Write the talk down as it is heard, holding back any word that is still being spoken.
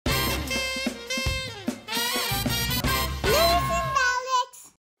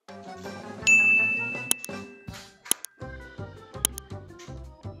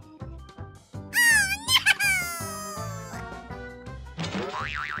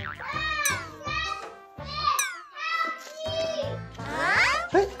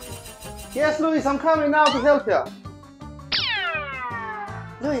Yes, Louis, I'm coming now to help you.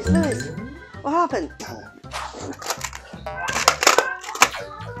 Louis, what happened?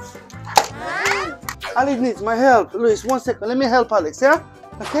 Alex needs my help. Louis, 1 second. Let me help Alex, yeah?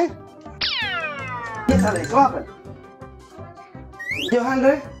 Okay? Yes, Alex, what happened? You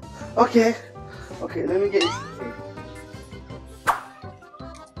hungry? Okay. Okay, let me get you.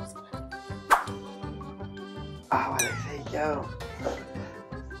 Oh, Alex, there you go.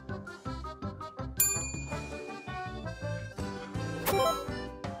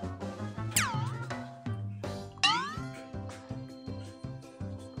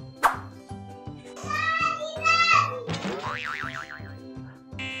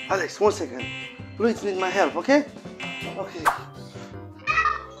 Alex, 1 second. Louis needs my help, okay? Okay.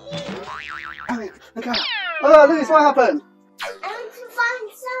 Alex, look out. Oh, Louis, what happened? I want to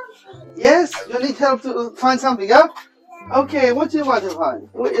find something. Yes? You need help to find something, yeah? Okay, what do you want to find?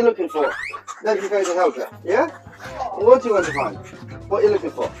 What are you looking for? Daddy's going to help you, yeah? What do you want to find? What are you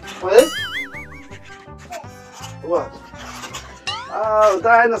looking for? What is? What? Oh,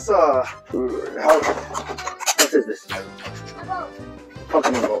 dinosaur. What is this? A boat.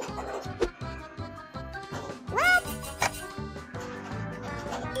 Pokemon ball.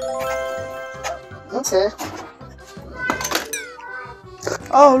 Okay.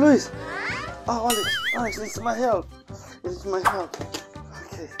 Oh, Luis. Oh, Alex, this is my help. This is my help.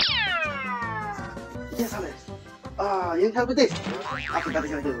 Okay. Yes, Alex. You need help with this? Okay,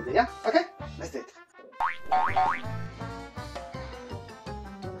 Daddy's gonna do it with it, yeah? Okay? Let's do it.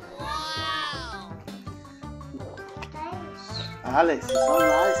 Alex, it's so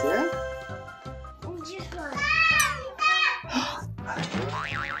nice, yeah? Just one.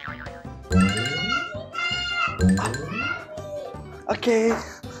 Okay.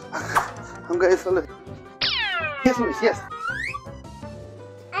 I'm going to look. Yes, Luis, yes.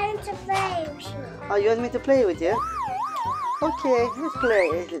 I want to play with you. Oh, you want me to play with you? Okay, let's play.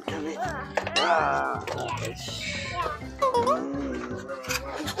 Let's come in. Ah.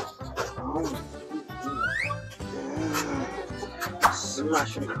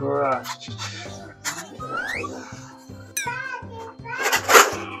 Smash and crush.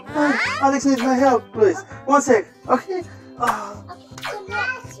 Oh, Alex needs my help, please. 1 sec, okay? Oh.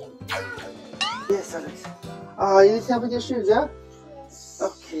 Yes, Alex. You need help with your shoes, yeah? Yes.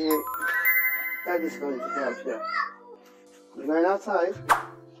 Okay. Daddy's going to help you. We're going outside.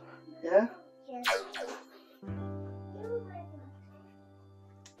 Yeah? Yes.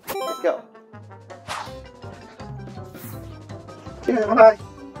 Let's go. Okay, bye-bye.